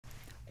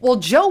Well,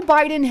 Joe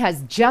Biden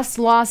has just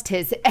lost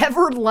his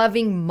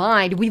ever-loving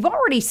mind. We've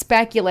already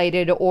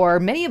speculated, or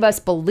many of us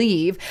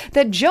believe,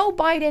 that Joe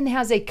Biden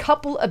has a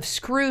couple of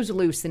screws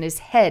loose in his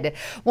head.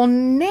 Well,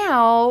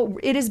 now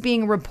it is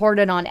being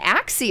reported on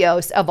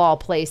Axios, of all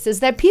places,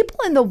 that people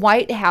in the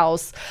White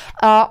House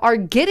are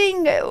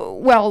getting,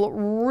 well,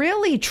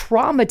 really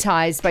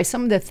traumatized by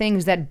some of the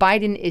things that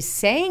Biden is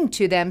saying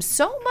to them,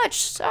 so much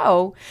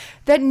so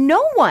that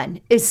no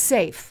one is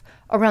safe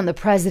around the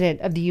president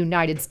of the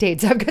United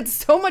States. I've got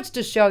so much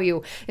to show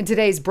you in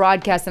today's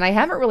broadcast, and I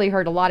haven't really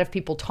heard a lot of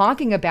people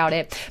talking about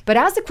it. But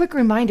as a quick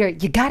reminder,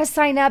 you got to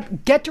sign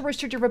up. Get to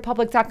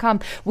restrictedrepublic.com.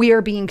 We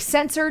are being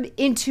censored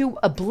into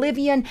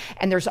oblivion,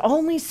 and there's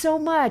only so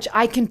much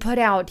I can put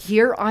out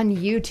here on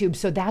YouTube.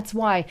 So that's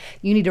why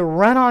you need to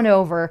run on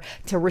over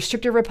to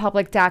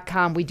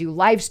restrictedrepublic.com. We do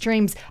live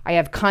streams. I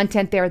have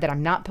content there that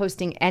I'm not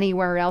posting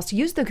anywhere else.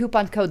 Use the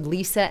coupon code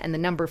Lisa and the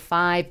number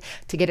 5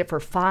 to get it for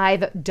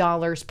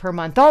 $5 per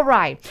month. All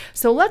right,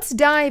 so let's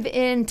dive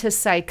into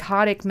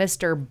psychotic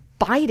Mr.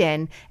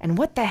 Biden and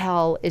what the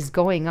hell is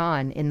going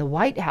on in the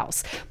White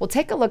House. We'll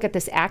take a look at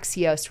this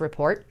Axios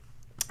report.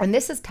 And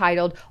this is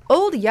titled,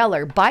 Old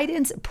Yeller,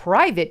 Biden's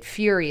Private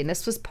Fury. And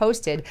this was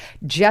posted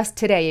just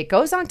today. It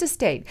goes on to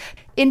state,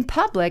 in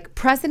public,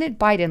 President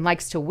Biden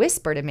likes to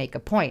whisper to make a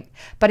point,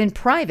 but in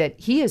private,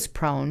 he is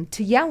prone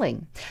to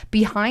yelling.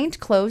 Behind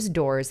closed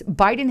doors,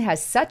 Biden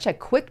has such a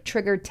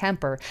quick-triggered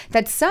temper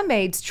that some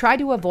aides try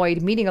to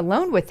avoid meeting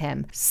alone with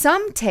him.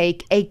 Some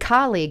take a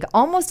colleague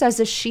almost as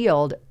a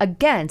shield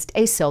against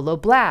a solo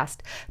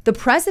blast. The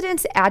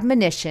president's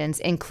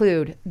admonitions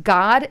include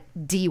God,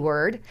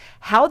 D-word,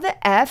 how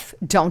the F,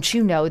 don't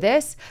you know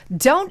this?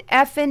 Don't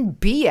effing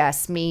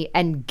BS me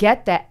and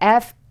get the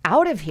F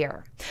out of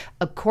here.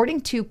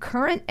 According to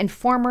current and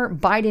former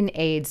Biden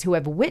aides who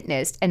have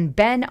witnessed and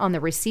been on the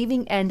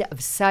receiving end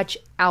of such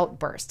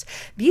outbursts.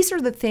 These are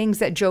the things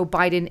that Joe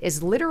Biden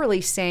is literally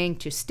saying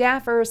to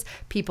staffers,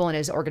 people in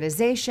his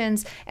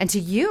organizations, and to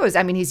use,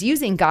 I mean, he's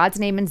using God's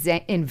name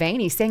in vain.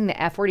 He's saying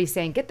the F word. He's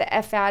saying, get the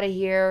F out of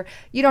here.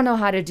 You don't know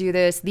how to do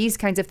this. These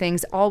kinds of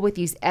things, all with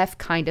these F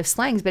kind of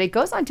slangs. But it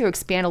goes on to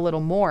expand a little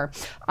more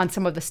on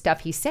some of the stuff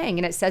he's saying.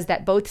 And it says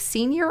that both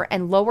senior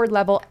and lower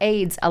level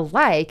aides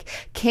alike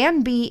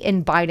can be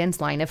in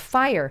Biden's line of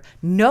fire.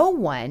 No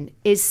one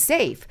is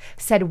safe,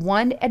 said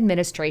one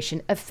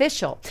administration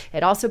official.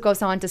 It also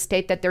goes on to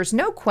state that there's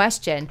no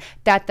question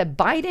that the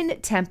Biden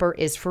temper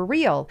is for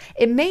real.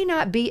 It may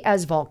not be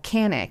as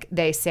volcanic,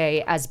 they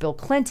say, as Bill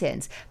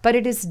Clinton's, but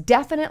it is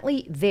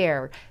definitely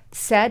there,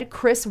 said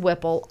Chris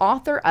Whipple,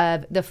 author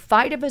of The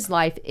Fight of His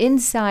Life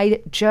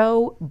Inside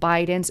Joe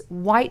Biden's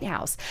White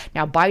House.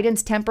 Now,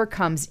 Biden's temper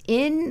comes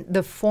in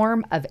the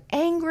form of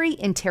angry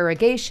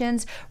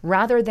interrogations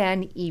rather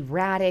than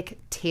erratic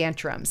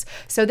tantrums.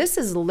 So this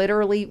is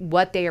literally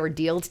what they are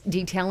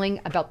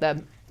detailing about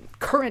the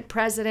current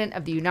president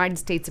of the United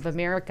States of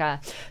America.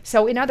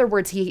 So in other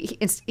words,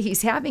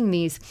 he's having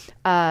these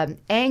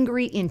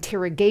angry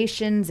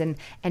interrogations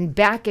and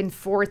back and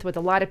forth with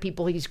a lot of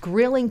people. He's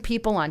grilling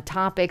people on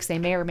topics they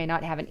may or may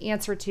not have an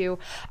answer to.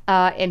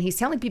 And he's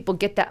telling people,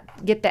 get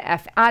the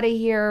F out of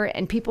here.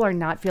 And people are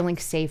not feeling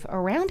safe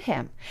around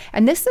him.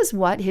 And this is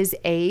what his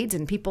aides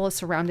and people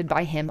surrounded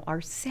by him are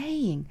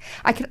saying.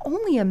 I can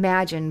only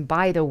imagine,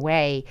 by the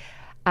way,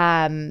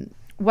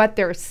 what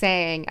they're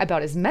saying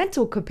about his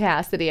mental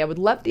capacity. I would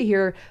love to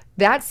hear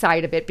that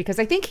side of it, because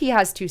I think he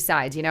has two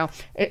sides. You know,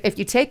 if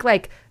you take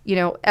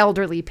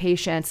elderly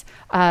patients,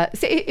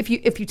 say if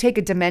you take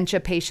a dementia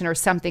patient or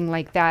something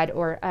like that,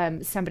 or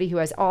somebody who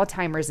has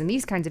Alzheimer's and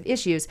these kinds of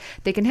issues,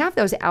 they can have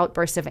those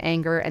outbursts of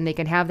anger and they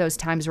can have those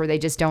times where they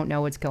just don't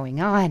know what's going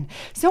on.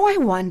 So I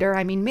wonder,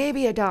 I mean,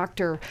 maybe a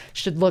doctor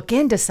should look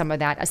into some of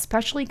that,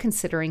 especially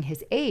considering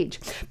his age.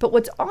 But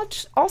what's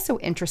also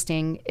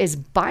interesting is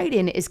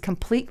Biden is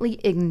completely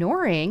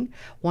ignoring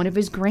one of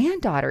his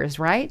granddaughters,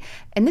 right?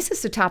 And this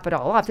is to top it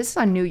all off. This is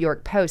on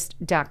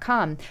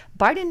NewYorkPost.com.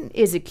 Biden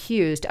is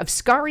accused of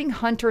scarring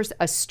Hunter's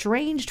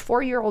estranged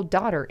 4-year-old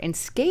daughter in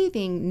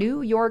scathing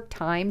New York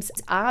Times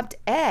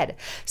op-ed.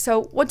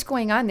 So what's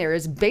going on there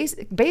is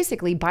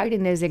basically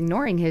Biden is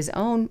ignoring his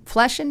own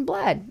flesh and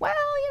blood. Well,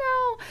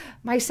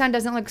 my son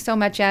doesn't look so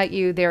much at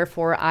you,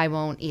 therefore I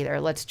won't either.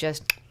 Let's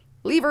just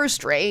leave her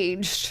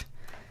estranged.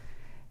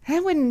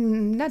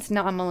 That's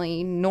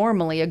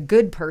normally a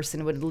good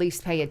person would at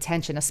least pay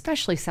attention,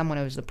 especially someone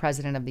who's the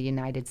president of the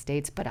United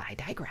States, but I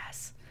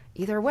digress.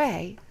 Either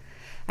way,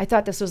 I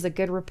thought this was a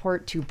good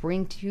report to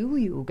bring to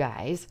you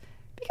guys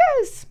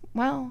because,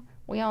 well,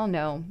 we all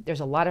know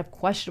there's a lot of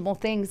questionable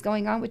things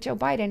going on with Joe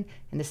Biden,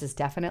 and this is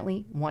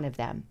definitely one of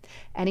them.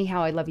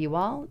 Anyhow, I love you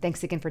all.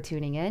 Thanks again for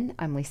tuning in.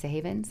 I'm Lisa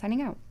Haven,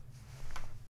 signing out.